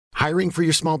Hiring for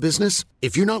your small business?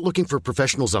 If you're not looking for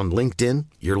professionals on LinkedIn,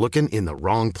 you're looking in the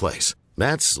wrong place.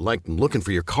 That's like looking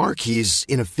for your car keys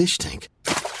in a fish tank.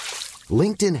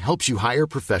 LinkedIn helps you hire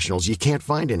professionals you can't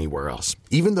find anywhere else,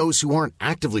 even those who aren't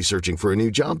actively searching for a new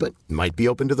job but might be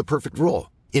open to the perfect role.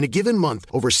 In a given month,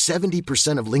 over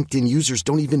 70% of LinkedIn users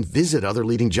don't even visit other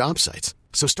leading job sites.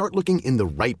 So start looking in the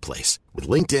right place. With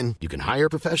LinkedIn, you can hire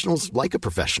professionals like a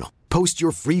professional. Post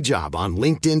your free job on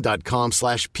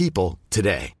linkedin.com/people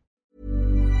today.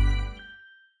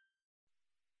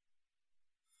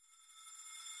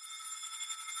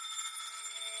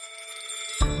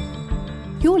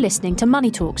 You're listening to Money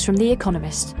Talks from The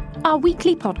Economist, our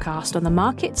weekly podcast on the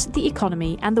markets, the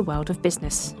economy, and the world of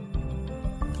business.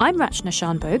 I'm Rachna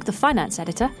Shanbhogue, the finance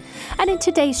editor, and in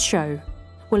today's show,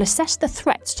 we'll assess the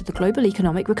threats to the global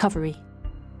economic recovery,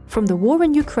 from the war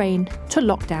in Ukraine to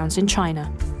lockdowns in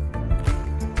China.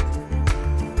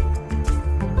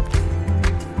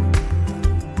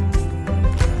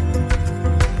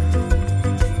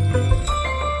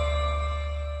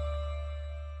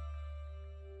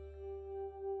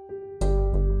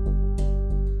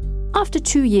 After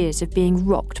 2 years of being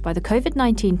rocked by the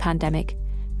COVID-19 pandemic,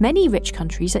 many rich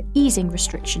countries are easing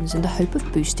restrictions in the hope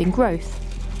of boosting growth.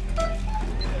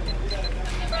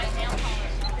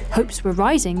 Hopes were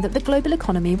rising that the global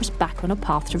economy was back on a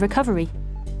path to recovery.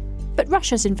 But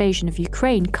Russia's invasion of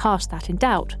Ukraine cast that in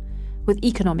doubt. With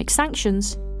economic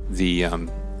sanctions, the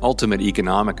ultimate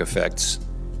economic effects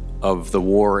of the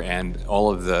war and all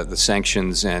of the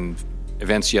sanctions and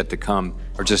events yet to come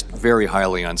are just very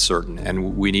highly uncertain,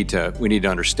 and we need to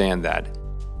understand that.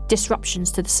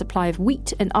 Disruptions to the supply of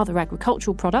wheat and other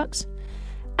agricultural products,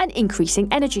 and increasing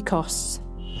energy costs.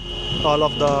 All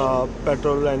of the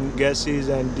petrol and gases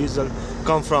and diesel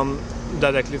come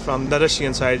directly from the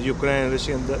Russian side, Ukraine,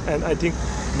 and I think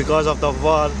because of the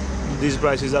war, these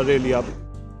prices are really up.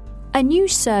 A new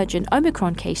surge in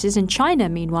Omicron cases in China,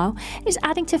 meanwhile, is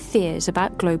adding to fears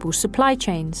about global supply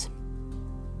chains.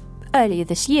 Earlier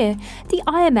this year, the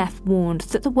IMF warned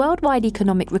that the worldwide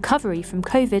economic recovery from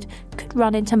COVID could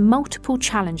run into multiple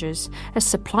challenges as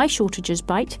supply shortages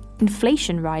bite,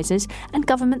 inflation rises, and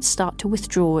governments start to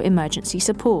withdraw emergency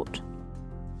support.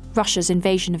 Russia's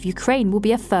invasion of Ukraine will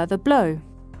be a further blow.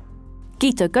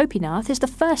 Geeta Gopinath is the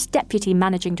first Deputy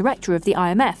Managing Director of the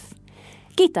IMF.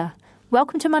 Geeta,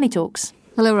 welcome to Money Talks.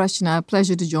 Hello, Rachna.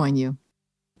 Pleasure to join you.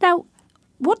 Now,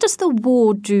 what does the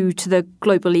war do to the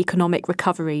global economic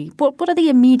recovery? What are the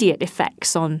immediate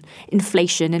effects on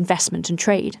inflation, investment and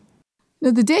trade?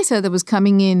 Now, the data that was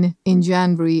coming in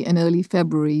January and early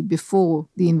February before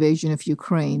the invasion of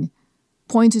Ukraine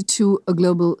pointed to a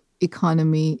global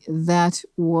economy that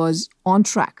was on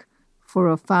track for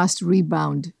a fast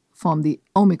rebound from the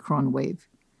Omicron wave.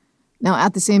 Now,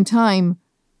 at the same time,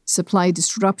 supply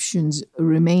disruptions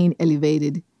remain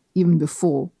elevated even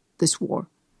before this war.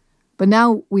 But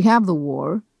now we have the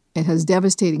war. It has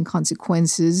devastating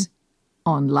consequences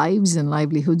on lives and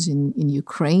livelihoods in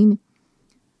Ukraine.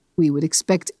 We would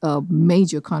expect a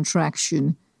major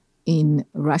contraction in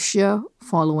Russia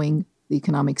following the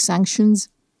economic sanctions.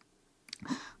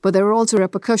 But there are also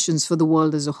repercussions for the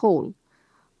world as a whole.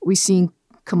 We're seeing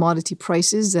commodity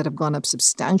prices that have gone up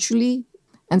substantially.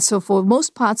 And so for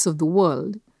most parts of the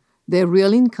world, their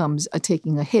real incomes are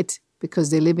taking a hit because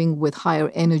they're living with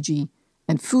higher energy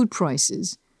and food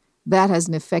prices. That has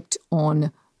an effect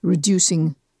on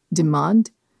reducing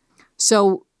demand.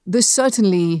 So this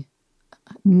certainly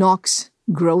knocks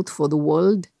growth for the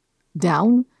world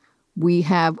down. We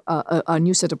have a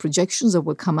new set of projections that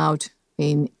will come out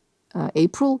in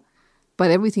April, but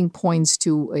everything points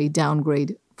to a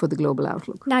downgrade for the global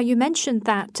outlook. Now, you mentioned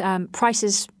that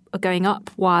prices are going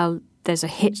up while there's a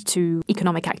hit to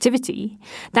economic activity.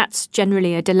 That's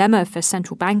generally a dilemma for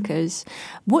central bankers.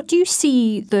 What do you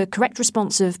see the correct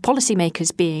response of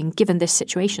policymakers being given this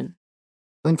situation?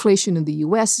 Inflation in the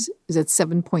US is at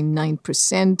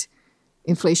 7.9%.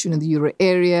 Inflation in the euro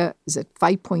area is at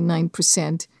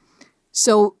 5.9%.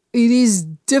 So it is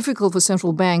difficult for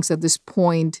central banks at this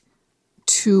point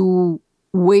to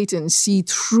wait and see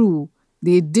through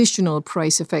the additional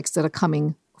price effects that are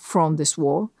coming from this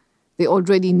war. They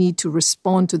already need to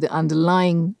respond to the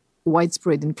underlying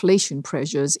widespread inflation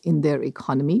pressures in their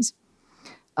economies.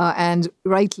 And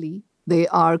rightly, they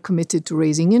are committed to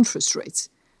raising interest rates.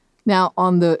 Now,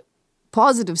 on the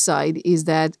positive side is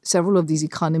that several of these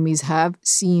economies have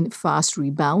seen fast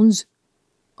rebounds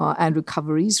and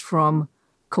recoveries from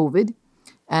COVID,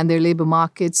 and their labor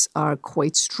markets are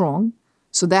quite strong.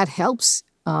 So that helps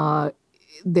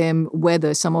them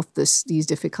weather some of these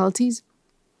difficulties.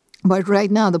 But right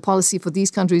now, the policy for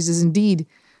these countries is indeed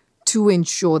to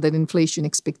ensure that inflation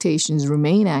expectations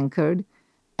remain anchored.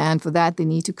 And for that, they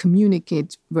need to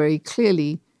communicate very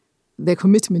clearly their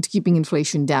commitment to keeping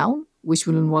inflation down, which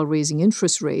will involve raising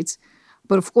interest rates.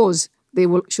 But of course,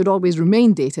 should always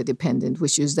remain data dependent,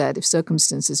 which is that if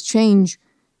circumstances change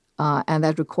and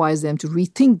that requires them to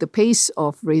rethink the pace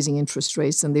of raising interest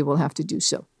rates, then they will have to do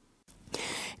so.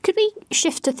 Could we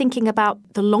shift to thinking about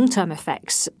the long-term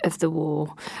effects of the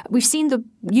war? We've seen the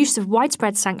use of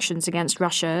widespread sanctions against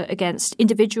Russia, against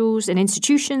individuals and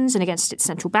institutions, and against its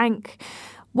central bank.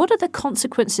 What are the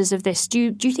consequences of this? Do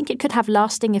you think it could have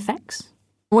lasting effects?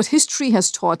 What history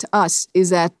has taught us is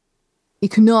that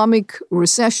economic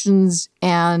recessions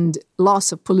and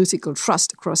loss of political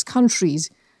trust across countries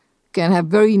can have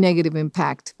very negative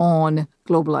impact on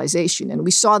globalization. And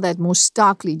we saw that most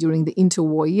starkly during the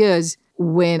interwar years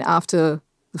when, after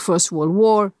the First World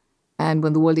War and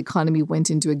when the world economy went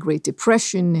into a Great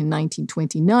Depression in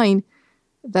 1929,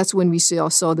 that's when we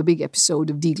saw the big episode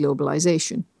of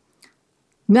deglobalization.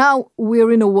 Now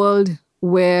we're in a world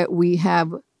where we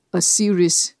have a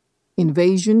serious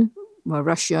invasion by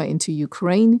Russia into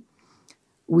Ukraine.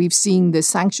 We've seen the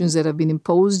sanctions that have been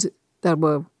imposed that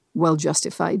were well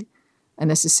justified and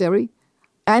necessary.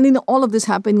 And in all of this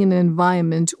happening in an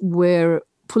environment where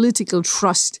political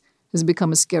trust has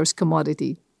become a scarce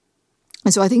commodity.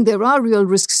 And so I think there are real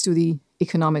risks to the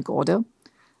economic order.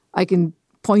 I can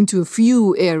point to a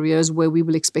few areas where we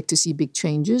will expect to see big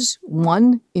changes.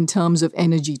 One, in terms of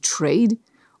energy trade.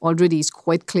 Already it's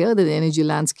quite clear that the energy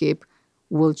landscape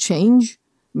will change.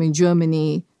 I mean,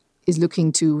 Germany is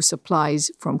looking to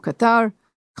supplies from Qatar.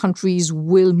 Countries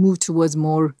will move towards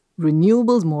more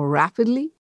renewables more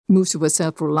rapidly, move towards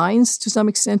self-reliance to some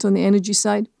extent on the energy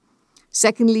side.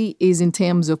 Secondly is in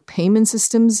terms of payment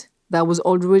systems. That was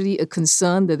already a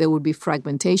concern that there would be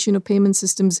fragmentation of payment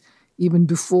systems even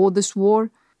before this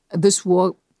war. This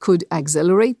war could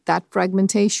accelerate that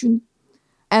fragmentation.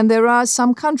 And there are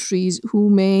some countries who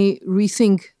may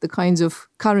rethink the kinds of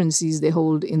currencies they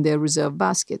hold in their reserve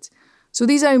baskets. So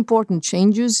these are important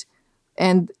changes.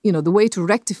 And, the way to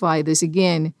rectify this,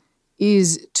 again,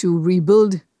 is to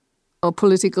rebuild a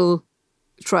political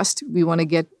trust. We want to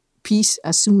get peace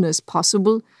as soon as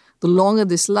possible. The longer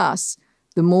this lasts,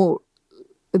 the more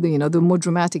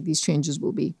dramatic these changes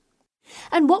will be.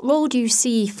 And what role do you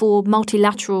see for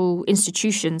multilateral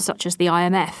institutions such as the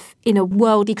IMF in a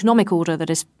world economic order that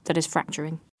is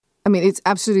fracturing? I mean, it's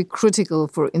absolutely critical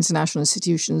for international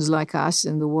institutions like us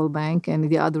and the World Bank and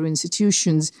the other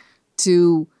institutions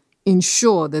to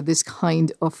ensure that this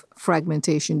kind of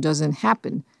fragmentation doesn't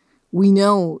happen. We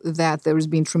know that there has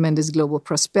been tremendous global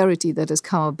prosperity that has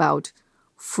come about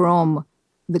from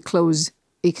the close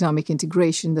economic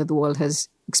integration that the world has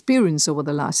experienced over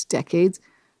the last decades.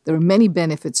 There are many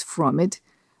benefits from it.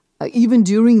 Even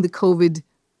during the COVID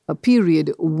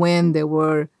period when there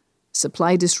were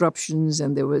supply disruptions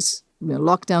and there was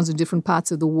lockdowns in different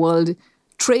parts of the world,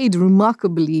 trade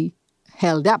remarkably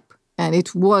held up. And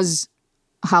it was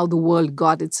how the world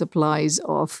got its supplies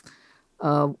of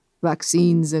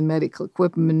vaccines and medical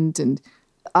equipment and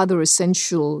other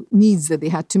essential needs that they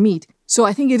had to meet. So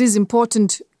I think it is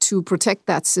important to protect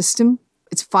that system.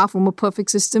 It's far from a perfect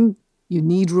system. You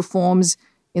need reforms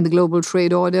in the global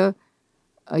trade order.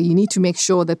 You need to make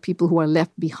sure that people who are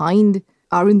left behind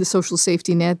are in the social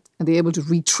safety net and they're able to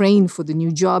retrain for the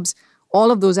new jobs.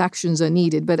 All of those actions are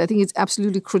needed. But I think it's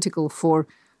absolutely critical for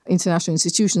international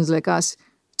institutions like us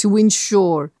to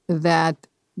ensure that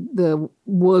the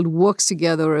world works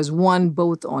together as one,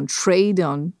 both on trade,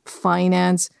 on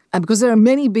finance, and because there are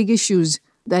many big issues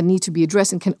that need to be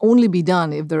addressed and can only be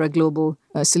done if there are global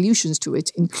solutions to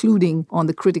it, including on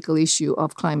the critical issue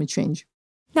of climate change.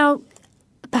 Now,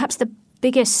 perhaps the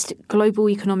biggest global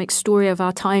economic story of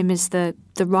our time is the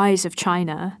rise of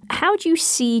China. How do you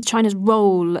see China's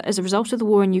role as a result of the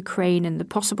war in Ukraine and the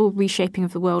possible reshaping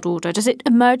of the world order? Does it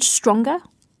emerge stronger?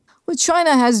 Well,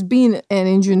 China has been an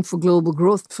engine for global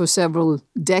growth for several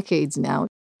decades now.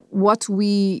 What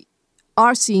we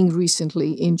are seeing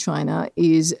recently in China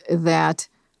is that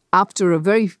after a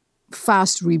very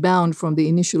fast rebound from the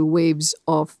initial waves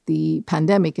of the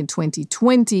pandemic in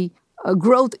 2020,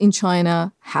 growth in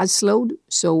China has slowed.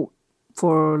 So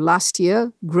for last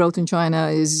year, growth in China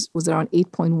was around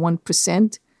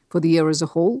 8.1% for the year as a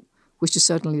whole, which is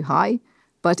certainly high.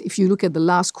 But if you look at the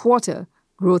last quarter,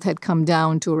 growth had come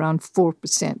down to around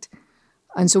 4%.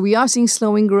 And so we are seeing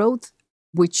slowing growth,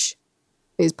 which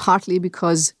is partly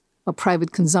because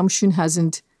private consumption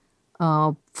hasn't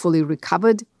fully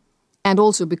recovered, and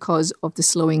also because of the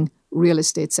slowing real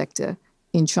estate sector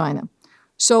in China.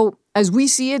 So as we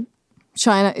see it,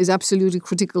 China is absolutely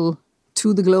critical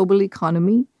to the global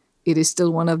economy. It is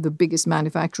still one of the biggest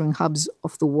manufacturing hubs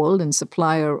of the world and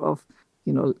supplier of,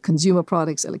 consumer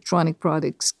products, electronic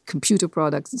products, computer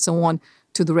products, and so on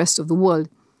to the rest of the world.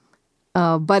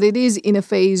 But it is in a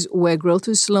phase where growth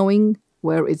is slowing,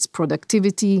 where its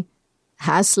productivity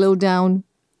has slowed down.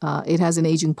 It has an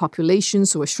aging population,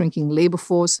 so a shrinking labor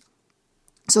force.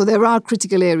 So there are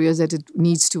critical areas that it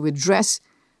needs to address,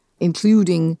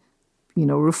 including,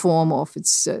 reform of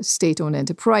its state-owned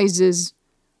enterprises,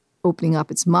 opening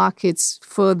up its markets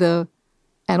further,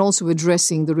 and also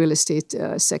addressing the real estate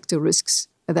sector risks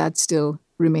that still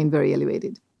remain very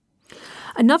elevated.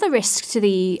 Another risk to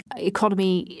the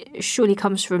economy surely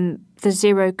comes from the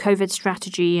zero COVID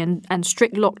strategy and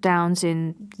strict lockdowns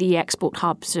in the export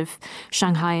hubs of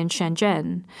Shanghai and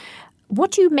Shenzhen.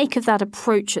 What do you make of that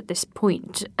approach at this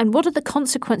point? And what are the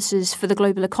consequences for the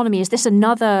global economy? Is this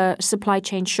another supply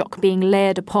chain shock being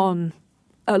layered upon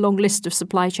a long list of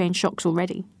supply chain shocks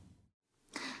already?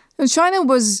 China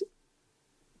was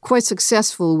quite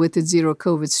successful with its zero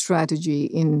COVID strategy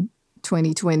in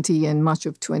 2020 and much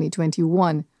of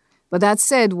 2021. But that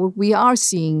said, what we are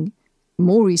seeing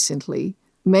more recently,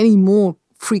 many more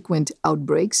frequent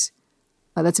outbreaks.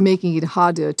 That's making it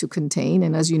harder to contain.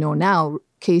 And as you know now,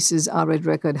 cases are at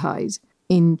record highs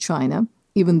in China,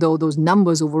 even though those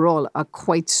numbers overall are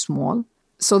quite small.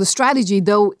 So the strategy,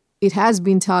 though it has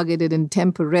been targeted and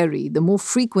temporary, the more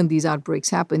frequent these outbreaks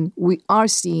happen, we are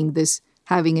seeing this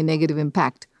having a negative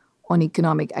impact on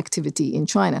economic activity in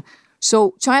China.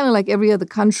 So China, like every other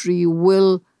country,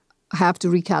 will have to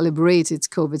recalibrate its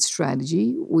COVID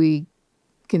strategy. We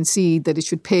can see that it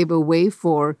should pave a way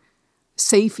for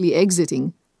safely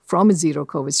exiting from its zero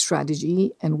COVID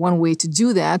strategy. And one way to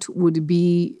do that would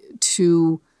be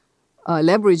to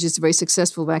leverage its very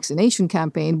successful vaccination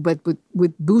campaign, but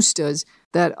with boosters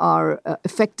that are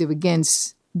effective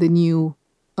against the new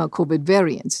COVID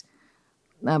variants.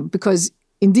 Because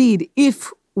indeed,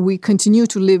 if we continue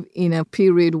to live in a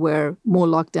period where more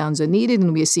lockdowns are needed,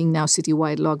 and we are seeing now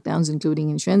citywide lockdowns, including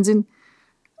in Shenzhen,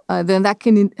 then that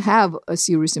can have a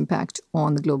serious impact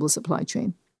on the global supply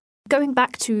chain. Going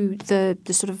back to the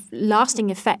sort of lasting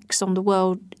effects on the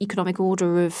world economic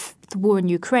order of the war in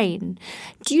Ukraine,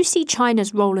 do you see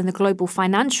China's role in the global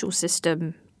financial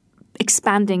system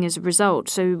expanding as a result?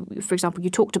 So, for example, you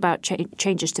talked about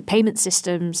changes to payment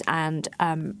systems and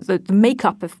the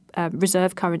makeup of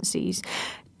reserve currencies.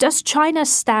 Does China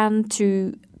stand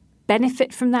to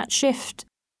benefit from that shift?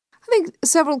 I think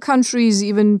several countries,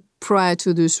 even prior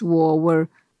to this war, were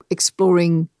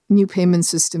exploring new payment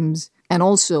systems and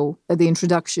also the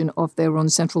introduction of their own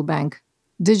central bank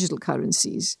digital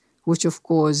currencies, which, of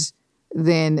course,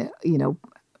 then,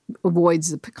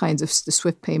 avoids the kinds of the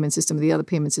SWIFT payment system, the other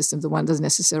payment systems, the one doesn't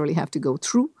necessarily have to go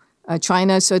through.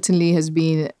 China certainly has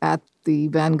been at the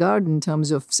vanguard in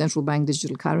terms of central bank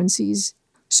digital currencies.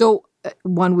 So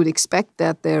one would expect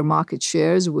that their market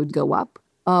shares would go up.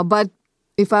 But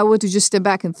if I were to just step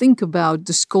back and think about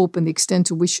the scope and the extent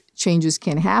to which changes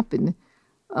can happen,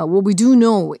 what we do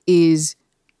know is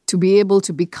to be able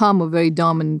to become a very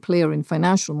dominant player in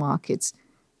financial markets,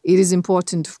 it is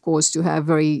important, of course, to have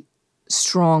very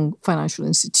strong financial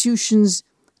institutions,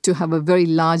 to have a very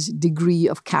large degree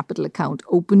of capital account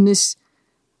openness,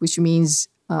 which means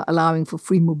allowing for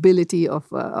free mobility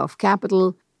of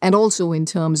capital, and also in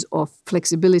terms of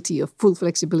full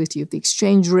flexibility of the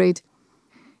exchange rate.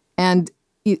 And,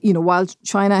 while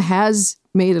China has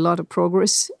made a lot of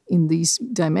progress in these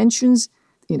dimensions,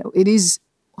 it is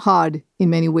hard in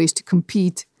many ways to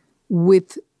compete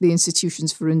with the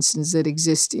institutions, for instance, that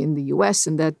exist in the US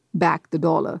and that back the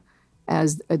dollar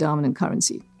as a dominant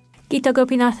currency. Geeta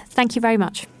Gopinath, thank you very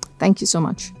much. Thank you so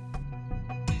much.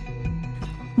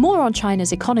 More on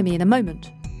China's economy in a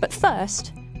moment. But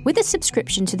first, with a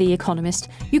subscription to The Economist,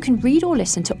 you can read or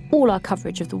listen to all our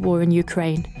coverage of the war in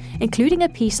Ukraine, including a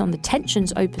piece on the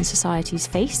tensions open societies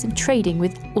face in trading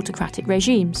with autocratic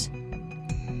regimes.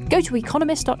 Go to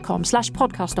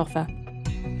economist.com/podcast offer.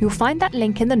 You'll find that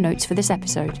link in the notes for this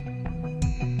episode.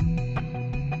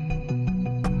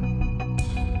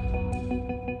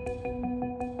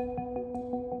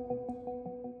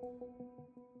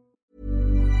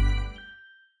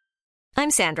 I'm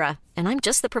Sandra, and I'm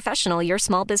just the professional your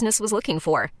small business was looking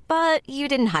for. But you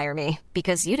didn't hire me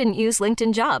because you didn't use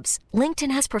LinkedIn Jobs.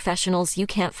 LinkedIn has professionals you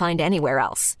can't find anywhere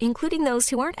else, including those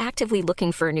who aren't actively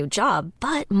looking for a new job,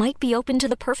 but might be open to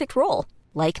the perfect role,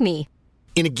 like me.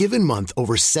 In a given month,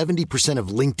 over 70% of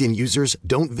LinkedIn users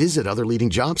don't visit other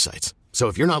leading job sites. So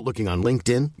if you're not looking on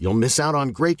LinkedIn, you'll miss out on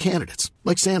great candidates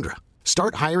like Sandra.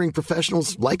 Start hiring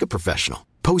professionals like a professional.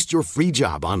 Post your free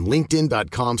job on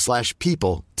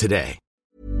linkedin.com/people today.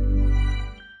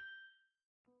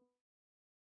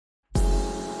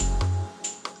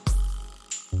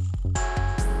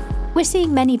 we're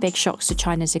seeing many big shocks to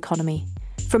China's economy,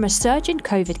 from a surge in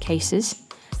COVID cases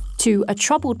to a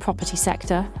troubled property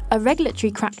sector, a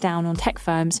regulatory crackdown on tech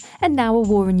firms, and now a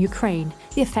war in Ukraine,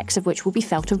 the effects of which will be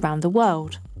felt around the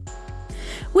world.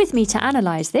 With me to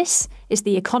analyse this is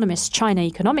The Economist's China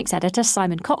economics editor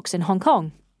Simon Cox in Hong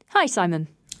Kong. Hi, Simon.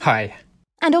 Hi.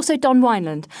 And also Don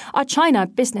Wineland, our China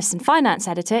business and finance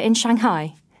editor in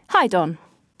Shanghai. Hi, Don.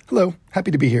 Hello.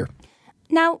 Happy to be here.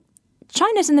 Now,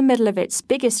 China's in the middle of its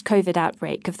biggest COVID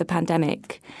outbreak of the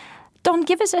pandemic. Don,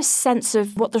 give us a sense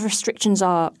of what the restrictions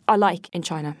are like in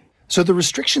China. So the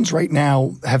restrictions right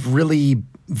now have really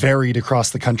varied across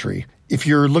the country. If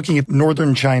you're looking at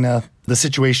northern China, the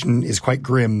situation is quite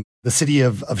grim. The city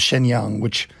of Shenyang,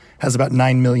 which has about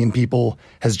 9 million people,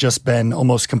 has just been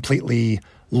almost completely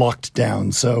locked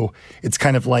down. So it's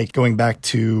kind of like going back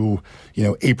to,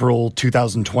 April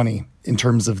 2020 in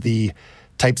terms of the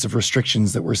types of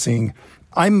restrictions that we're seeing.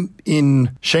 I'm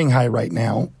in Shanghai right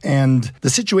now, and the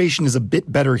situation is a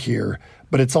bit better here,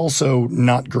 but it's also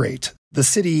not great. The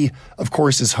city, of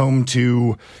course, is home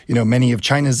to, many of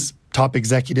China's top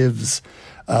executives.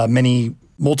 Many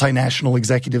multinational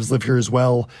executives live here as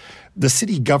well. The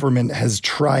city government has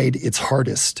tried its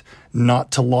hardest not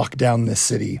to lock down this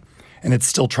city, and it's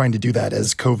still trying to do that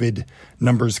as COVID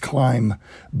numbers climb.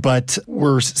 But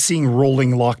we're seeing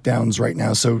rolling lockdowns right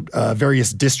now. So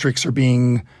various districts are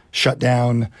being shut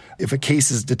down. If a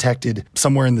case is detected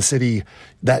somewhere in the city,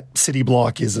 that city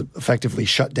block is effectively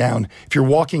shut down. If you're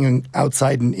walking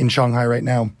outside in Shanghai right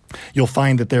now, you'll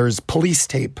find that there's police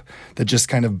tape that just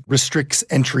kind of restricts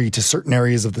entry to certain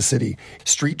areas of the city.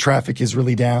 Street traffic is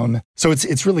really down. So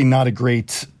it's really not a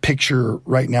great picture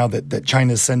right now that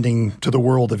China is sending to the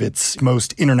world of its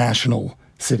most international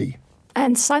city.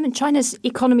 And Simon, China's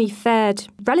economy fared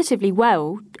relatively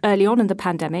well early on in the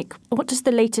pandemic. What does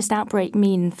the latest outbreak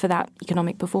mean for that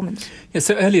economic performance? Yeah,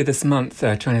 so earlier this month,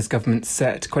 China's government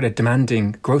set quite a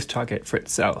demanding growth target for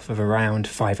itself of around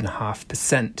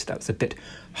 5.5%. That was a bit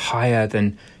higher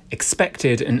than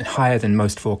expected and higher than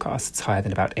most forecasts, higher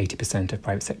than about 80% of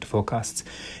private sector forecasts.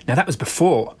 Now, that was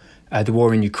before the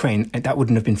war in Ukraine. That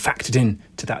wouldn't have been factored in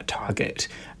to that target.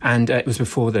 And it was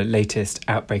before the latest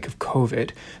outbreak of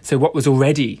COVID. So what was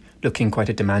already looking quite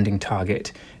a demanding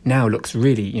target now looks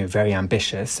really, very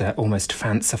ambitious, almost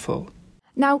fanciful.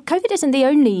 Now, COVID isn't the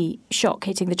only shock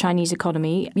hitting the Chinese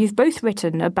economy. You've both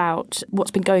written about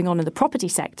what's been going on in the property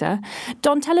sector.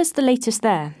 Don, tell us the latest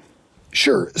there.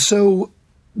 Sure. So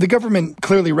the government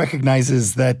clearly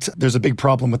recognizes that there's a big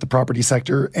problem with the property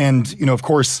sector. And, of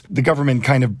course, the government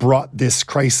kind of brought this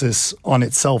crisis on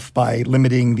itself by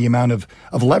limiting the amount of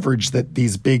leverage that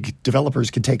these big developers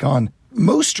could take on.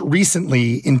 Most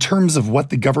recently, in terms of what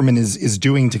the government is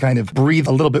doing to kind of breathe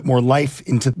a little bit more life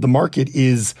into the market,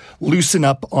 is loosen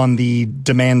up on the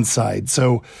demand side.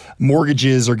 So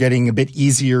mortgages are getting a bit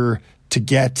easier to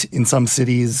get in some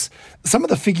cities. Some of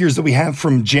the figures that we have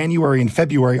from January and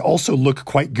February also look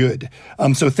quite good.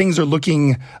 So things are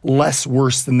looking less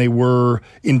worse than they were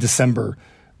in December.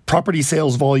 Property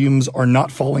sales volumes are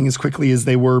not falling as quickly as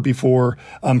they were before.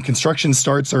 Construction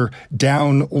starts are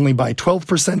down only by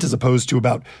 12% as opposed to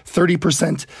about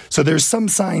 30%. So there's some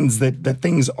signs that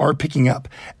things are picking up.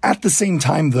 At the same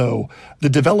time, though, the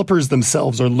developers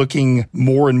themselves are looking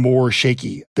more and more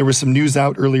shaky. There was some news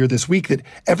out earlier this week that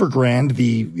Evergrande,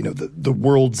 the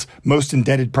world's most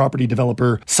indebted property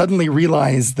developer, suddenly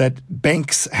realized that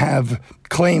banks have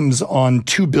claims on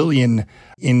 $2 billion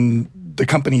in the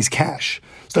company's cash.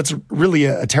 So that's really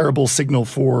a terrible signal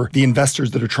for the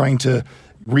investors that are trying to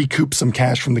recoup some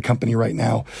cash from the company right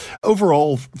now.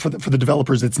 Overall, for the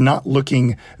developers, it's not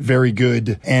looking very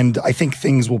good. And I think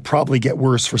things will probably get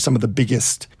worse for some of the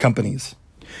biggest companies.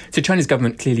 So China's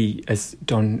government clearly, as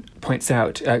Don points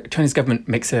out, China's government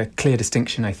makes a clear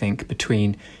distinction, I think,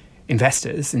 between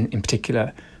investors, in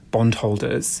particular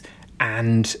bondholders,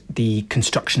 and the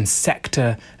construction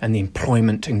sector and the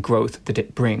employment and growth that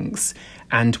it brings.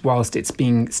 And whilst it's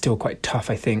being still quite tough,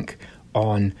 I think,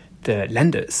 on the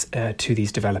lenders to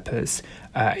these developers,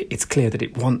 it's clear that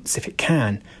it wants, if it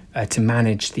can, to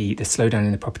manage the slowdown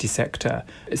in the property sector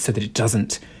so that it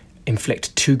doesn't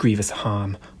inflict too grievous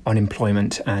harm on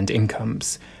employment and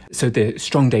incomes. So the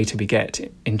strong data we get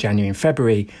in January and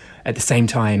February, at the same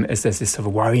time as there's this sort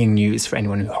of worrying news for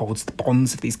anyone who holds the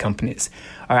bonds of these companies,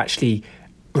 are actually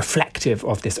reflective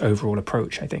of this overall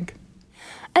approach, I think.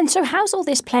 And so how's all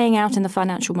this playing out in the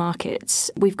financial markets?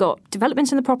 We've got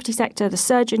developments in the property sector, the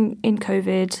surge in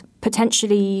COVID,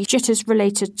 potentially jitters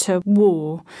related to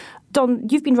war. Don,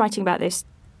 you've been writing about this.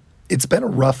 It's been a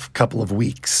rough couple of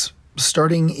weeks.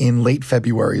 Starting in late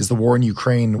February, as the war in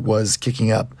Ukraine was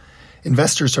kicking up,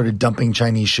 investors started dumping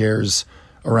Chinese shares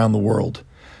around the world.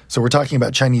 So we're talking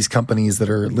about Chinese companies that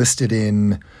are listed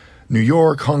in New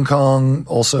York, Hong Kong,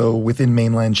 also within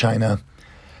mainland China.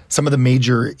 Some of the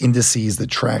major indices that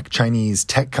track Chinese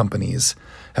tech companies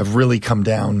have really come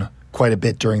down quite a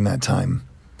bit during that time.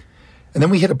 And then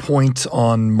we hit a point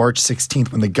on March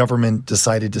 16th when the government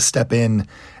decided to step in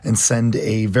and send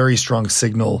a very strong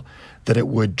signal that it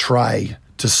would try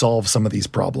to solve some of these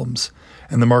problems.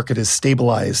 And the market has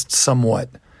stabilized somewhat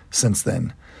since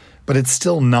then. But it's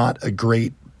still not a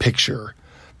great picture.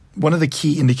 One of the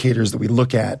key indicators that we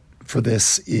look at for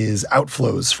this is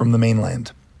outflows from the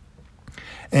mainland.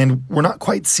 And we're not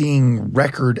quite seeing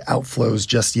record outflows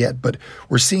just yet, but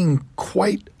we're seeing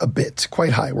quite a bit,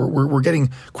 quite high. We're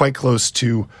getting quite close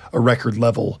to a record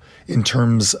level in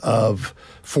terms of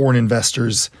foreign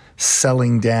investors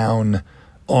selling down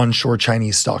onshore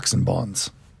Chinese stocks and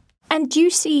bonds. And do you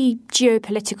see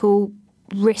geopolitical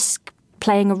risk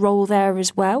playing a role there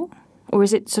as well? Or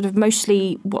is it sort of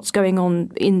mostly what's going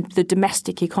on in the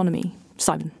domestic economy?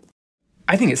 Simon?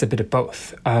 I think it's a bit of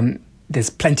both. There's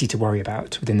plenty to worry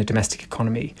about within the domestic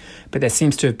economy, but there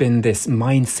seems to have been this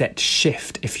mindset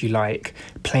shift, if you like,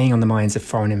 playing on the minds of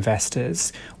foreign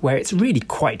investors, where it's really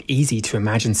quite easy to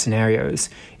imagine scenarios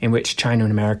in which China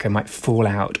and America might fall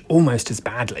out almost as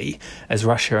badly as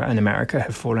Russia and America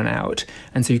have fallen out.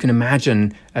 And so you can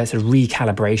imagine a sort of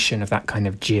recalibration of that kind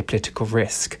of geopolitical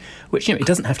risk, which, it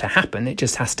doesn't have to happen. It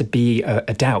just has to be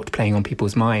a doubt playing on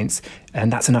people's minds,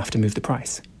 and that's enough to move the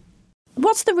price.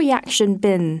 What's the reaction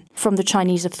been from the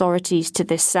Chinese authorities to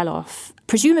this sell-off?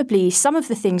 Presumably, some of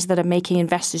the things that are making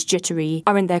investors jittery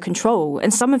are in their control,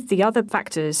 and some of the other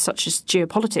factors, such as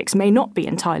geopolitics, may not be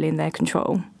entirely in their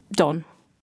control. Don?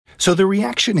 So the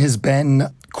reaction has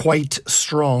been quite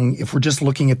strong if we're just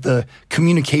looking at the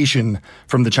communication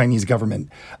from the Chinese government.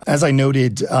 As I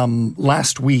noted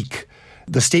last week,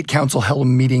 the State Council held a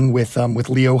meeting with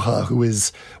Liu He, who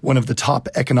is one of the top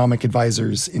economic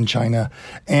advisors in China,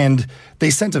 and they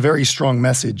sent a very strong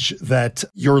message that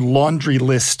your laundry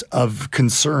list of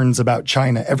concerns about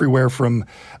China, everywhere from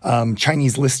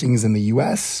Chinese listings in the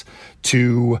U.S.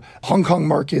 to Hong Kong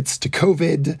markets, to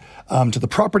COVID, to the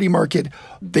property market,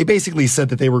 they basically said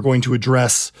that they were going to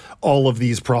address all of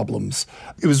these problems.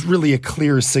 It was really a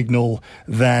clear signal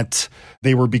that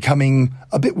they were becoming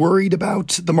a bit worried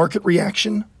about the market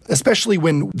reaction, especially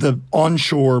when the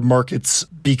onshore markets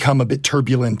become a bit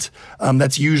turbulent.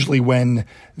 That's usually when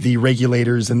the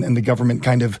regulators and the government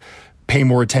kind of pay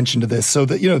more attention to this. So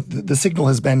that, the signal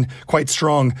has been quite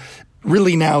strong.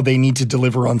 Really now they need to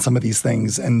deliver on some of these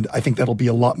things, and I think that'll be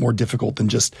a lot more difficult than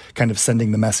just kind of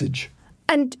sending the message.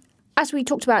 And as we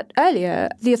talked about earlier,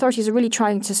 the authorities are really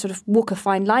trying to sort of walk a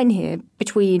fine line here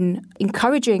between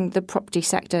encouraging the property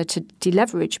sector to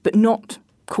deleverage, but not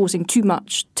causing too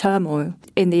much turmoil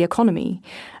in the economy.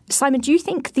 Simon, do you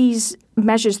think these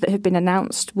measures that have been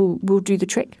announced will do the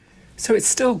trick? So it's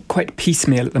still quite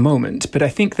piecemeal at the moment, but I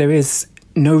think there is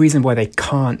no reason why they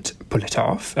can't pull it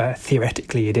off.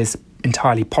 Theoretically, it is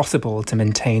entirely possible to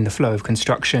maintain the flow of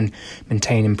construction,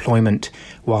 maintain employment,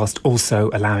 whilst also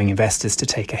allowing investors to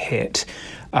take a hit,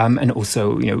 and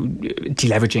also,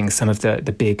 deleveraging some of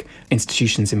the big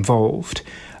institutions involved.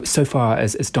 So far,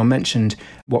 as Don mentioned,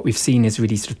 what we've seen is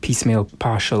really sort of piecemeal,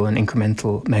 partial and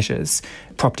incremental measures.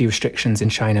 Property restrictions in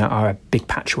China are a big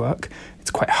patchwork. It's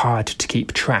quite hard to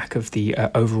keep track of the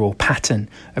overall pattern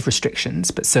of restrictions,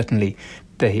 but certainly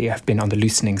they have been on the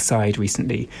loosening side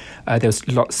recently. There was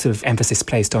lots of emphasis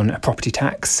placed on a property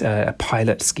tax, a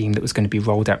pilot scheme that was going to be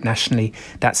rolled out nationally.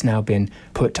 That's now been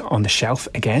put on the shelf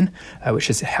again, which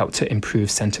has helped to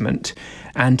improve sentiment.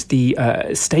 And the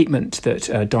statement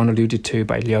that Don alluded to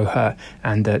by Liu He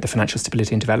and the Financial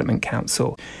Stability and Development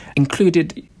Council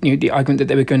included the argument that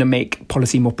they were going to make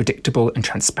policy more predictable and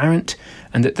transparent,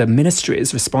 and that the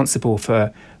ministries responsible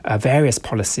for various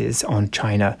policies on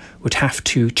China would have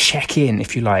to check in,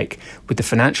 if you like, with the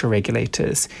financial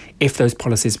regulators if those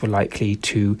policies were likely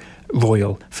to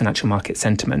roil financial market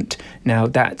sentiment. Now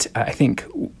that, I think,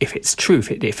 if it's true,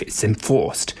 if it's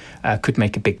enforced, could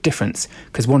make a big difference,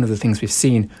 because one of the things we've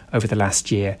seen over the last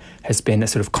year has been a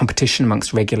sort of competition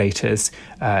amongst regulators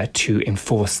to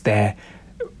enforce their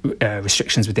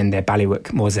restrictions within their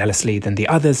bailiwick more zealously than the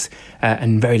others,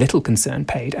 and very little concern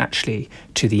paid, actually,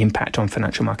 to the impact on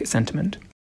financial market sentiment.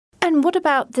 And what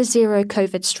about the zero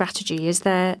COVID strategy? Is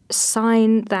there a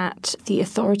sign that the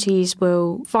authorities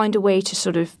will find a way to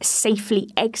sort of safely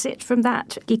exit from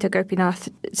that? Geeta Gopinath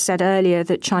said earlier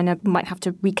that China might have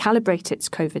to recalibrate its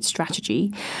COVID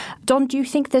strategy. Don, do you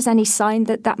think there's any sign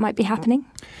that that might be happening?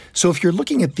 So if you're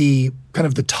looking at the kind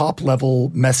of the top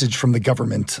level message from the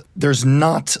government, there's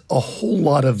not a whole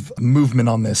lot of movement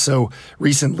on this. So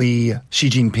recently, Xi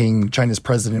Jinping, China's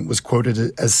president, was quoted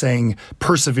as saying,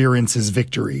 perseverance is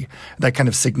victory. That kind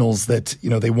of signals that,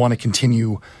 they want to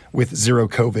continue with zero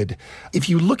COVID. If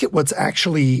you look at what's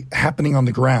actually happening on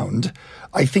the ground,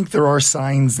 I think there are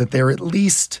signs that they're at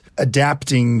least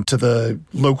adapting to the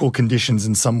local conditions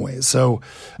in some ways. So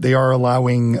they are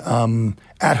allowing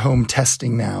at-home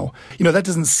testing now. That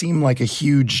doesn't seem like a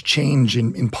huge change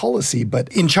in policy,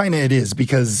 but in China it is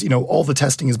because, all the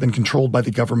testing has been controlled by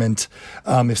the government.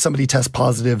 If somebody tests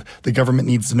positive, the government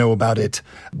needs to know about it.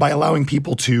 By allowing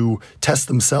people to test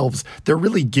themselves, they're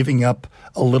really giving up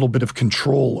a little bit of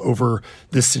control over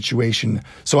this situation.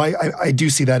 So I do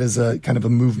see that as a kind of a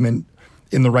movement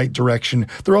in the right direction.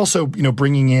 They're also,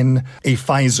 bringing in a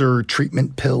Pfizer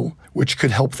treatment pill, which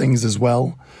could help things as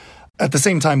well. At the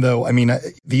same time, though,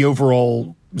 the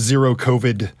overall zero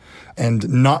COVID and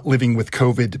not living with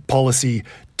COVID policy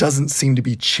doesn't seem to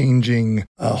be changing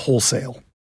wholesale.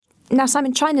 Now,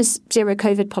 Simon, China's zero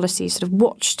COVID policy is sort of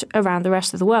watched around the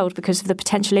rest of the world because of the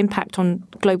potential impact on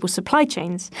global supply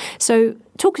chains. So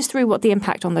talk us through what the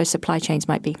impact on those supply chains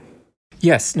might be.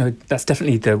 Yes, no, that's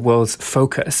definitely the world's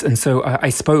focus. And so I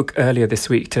spoke earlier this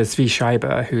week to Zvi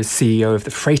Scheiber, who is CEO of the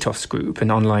Freightos Group,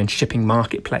 an online shipping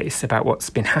marketplace, about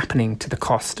what's been happening to the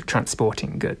cost of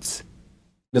transporting goods.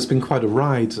 It's been quite a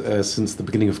ride since the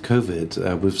beginning of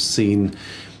COVID. We've seen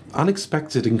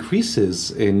unexpected increases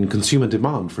in consumer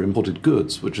demand for imported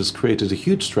goods, which has created a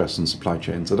huge stress on supply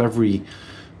chains at every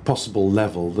possible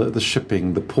level, the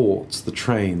shipping, the ports, the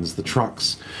trains, the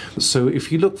trucks. So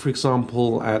if you look, for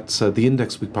example, at the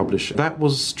index we published, that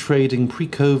was trading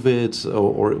pre-COVID,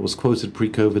 or it was quoted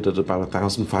pre-COVID at about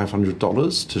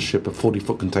 $1,500 to ship a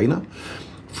 40-foot container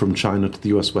from China to the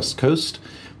US West Coast.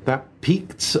 That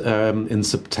peaked in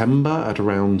September at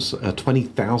around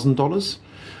 $20,000.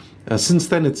 Since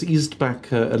then, it's eased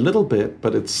back a little bit,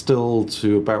 but it's still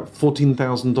to about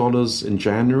 $14,000 in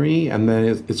January, and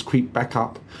then it's creeped back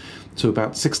up to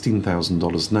about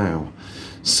 $16,000 now.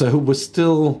 So we're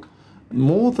still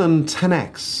more than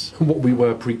 10x what we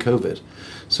were pre-COVID.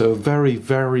 So a very,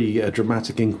 very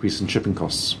dramatic increase in shipping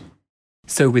costs.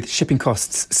 So with shipping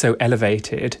costs so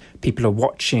elevated, people are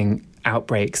watching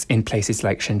outbreaks in places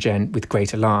like Shenzhen with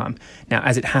great alarm. Now,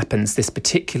 as it happens, this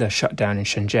particular shutdown in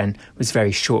Shenzhen was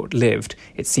very short-lived.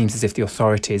 It seems as if the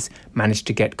authorities managed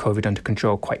to get COVID under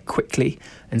control quite quickly.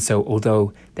 And so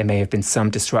although there may have been some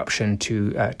disruption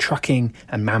to trucking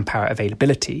and manpower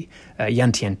availability,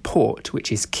 Yantian Port,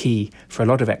 which is key for a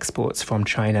lot of exports from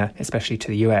China, especially to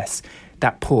the US,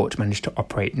 that port managed to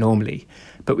operate normally.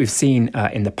 But we've seen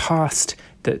in the past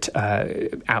that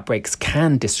outbreaks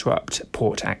can disrupt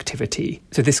port activity.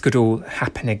 So this could all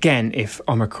happen again if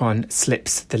Omicron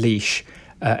slips the leash,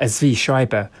 as Zvi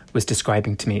Scheiber was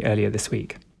describing to me earlier this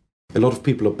week. A lot of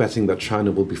people are betting that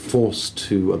China will be forced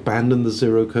to abandon the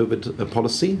zero COVID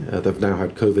policy. They've now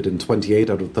had COVID in 28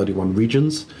 out of 31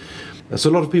 regions. So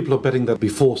a lot of people are betting they'll be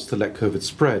forced to let COVID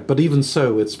spread. But even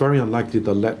so, it's very unlikely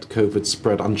they'll let COVID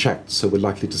spread unchecked. So we're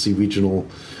likely to see regional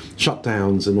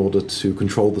shutdowns in order to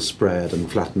control the spread and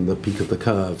flatten the peak of the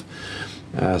curve.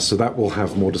 So that will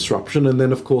have more disruption. And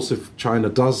then, of course, if China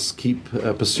does keep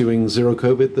pursuing zero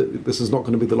COVID, this is not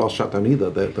going to be the last shutdown either.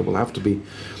 There will have to be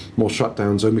more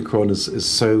shutdowns. Omicron is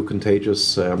so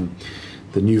contagious. The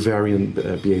new variant,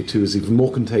 BA2, is even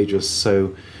more contagious.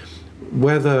 So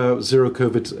whether zero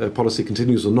COVID policy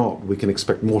continues or not, we can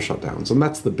expect more shutdowns. And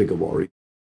that's the bigger worry.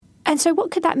 And so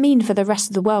what could that mean for the rest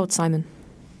of the world, Simon?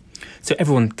 So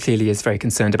everyone clearly is very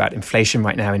concerned about inflation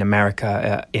right now in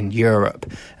America, in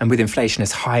Europe. And with inflation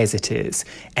as high as it is,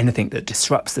 anything that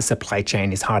disrupts the supply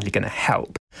chain is hardly going to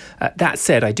help. That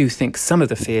said, I do think some of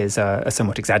the fears are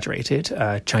somewhat exaggerated.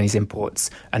 Chinese imports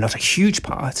are not a huge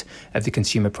part of the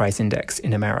consumer price index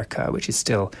in America, which is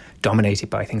still dominated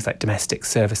by things like domestic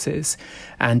services.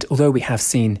 And although we have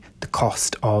seen the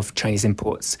cost of Chinese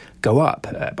imports go up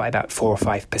by about 4 or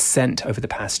 5% over the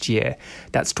past year,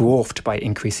 that's dwarfed by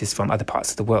increases from other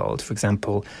parts of the world. For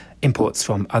example, imports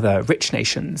from other rich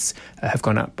nations have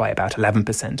gone up by about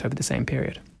 11% over the same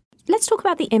period. Let's talk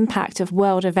about the impact of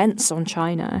world events on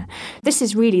China. This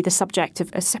is really the subject of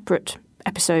a separate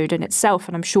episode in itself,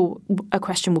 and I'm sure a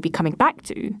question we'll be coming back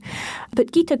to.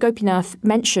 But Geeta Gopinath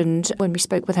mentioned when we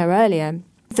spoke with her earlier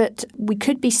that we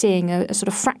could be seeing a sort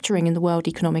of fracturing in the world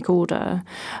economic order,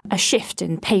 a shift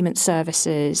in payment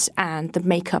services and the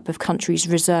makeup of countries'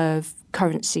 reserve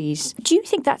currencies. Do you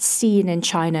think that's seen in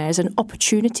China as an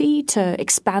opportunity to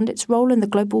expand its role in the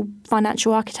global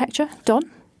financial architecture? Don?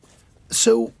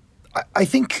 So I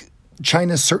think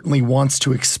China certainly wants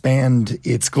to expand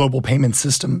its global payment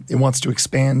system. It wants to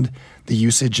expand the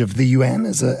usage of the yuan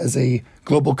as a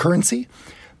global currency.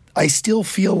 I still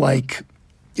feel like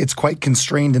it's quite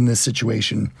constrained in this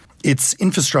situation. Its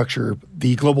infrastructure,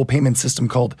 the global payment system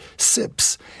called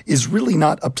CIPS, is really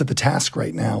not up to the task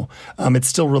right now. It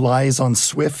still relies on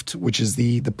SWIFT, which is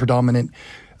the predominant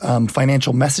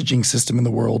financial messaging system in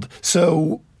the world.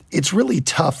 So it's really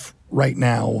tough right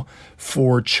now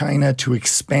for China to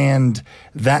expand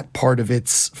that part of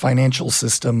its financial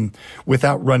system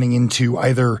without running into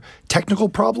either technical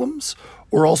problems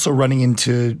or also running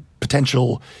into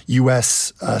potential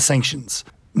U.S. sanctions.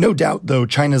 No doubt, though,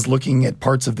 China's looking at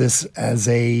parts of this as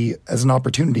an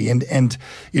opportunity. And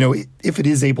you know, if it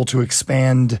is able to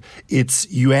expand its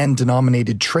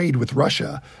yuan-denominated trade with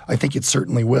Russia, I think it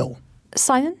certainly will.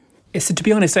 Simon? So to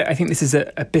be honest, I think this is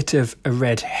a bit of a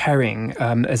red herring.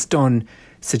 As Don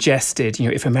suggested, you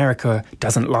know, if America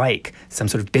doesn't like some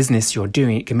sort of business you're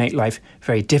doing, it can make life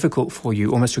very difficult for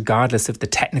you, almost regardless of the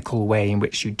technical way in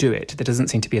which you do it. There doesn't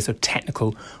seem to be a sort of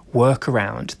technical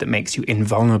workaround that makes you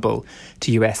invulnerable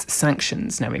to US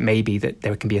sanctions. Now, it may be that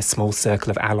there can be a small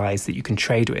circle of allies that you can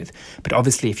trade with, but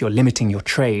obviously if you're limiting your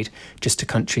trade just to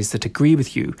countries that agree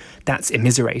with you, that's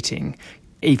immiserating,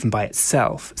 even by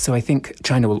itself. So I think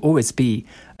China will always be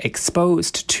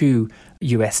exposed to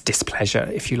US displeasure,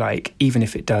 if you like, even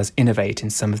if it does innovate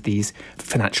in some of these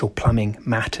financial plumbing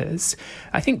matters.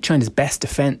 I think China's best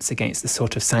defense against the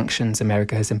sort of sanctions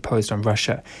America has imposed on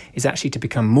Russia is actually to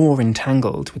become more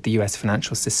entangled with the US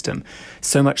financial system,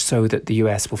 so much so that the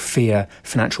US will fear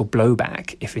financial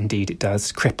blowback if indeed it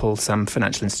does cripple some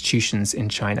financial institutions in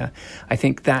China. I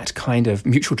think that kind of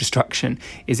mutual destruction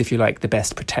is, if you like, the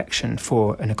best protection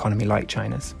for an economy like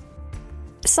China's.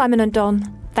 Simon and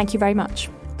Don, thank you very much.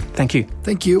 Thank you.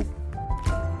 Thank you.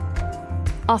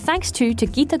 Our thanks too to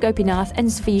Geeta Gopinath and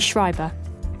Zvi Schreiber.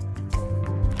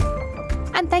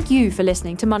 And thank you for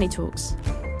listening to Money Talks.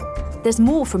 There's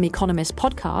more from Economist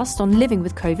podcast on living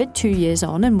with COVID 2 years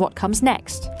on and what comes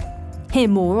next. Hear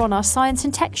more on our science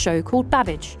and tech show called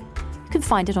Babbage. You can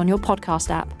find it on your podcast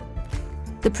app.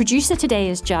 The producer today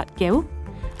is Jat Gill.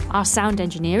 Our sound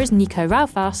engineer is Nico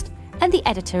Raufast. And the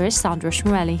editor is Sandra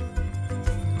Schmurelli.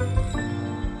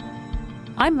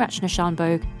 I'm Rachna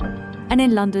Shanbhogue, and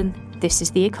in London, this is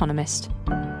The Economist.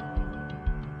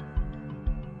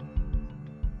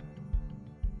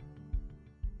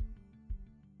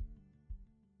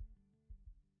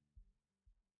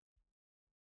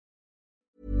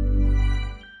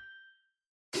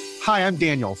 Hi, I'm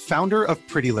Daniel, founder of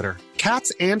Pretty Litter.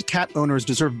 Cats and cat owners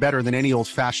deserve better than any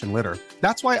old-fashioned litter.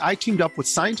 That's why I teamed up with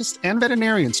scientists and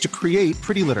veterinarians to create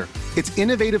Pretty Litter. Its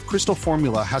innovative crystal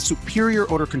formula has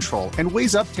superior odor control and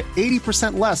weighs up to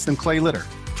 80% less than clay litter.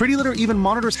 Pretty Litter even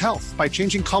monitors health by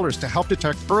changing colors to help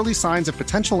detect early signs of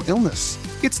potential illness.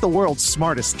 It's the world's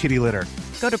smartest kitty litter.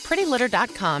 Go to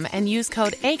prettylitter.com and use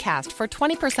code ACAST for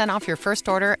 20% off your first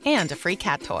order and a free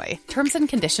cat toy. Terms and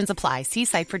conditions apply. See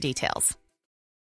site for details.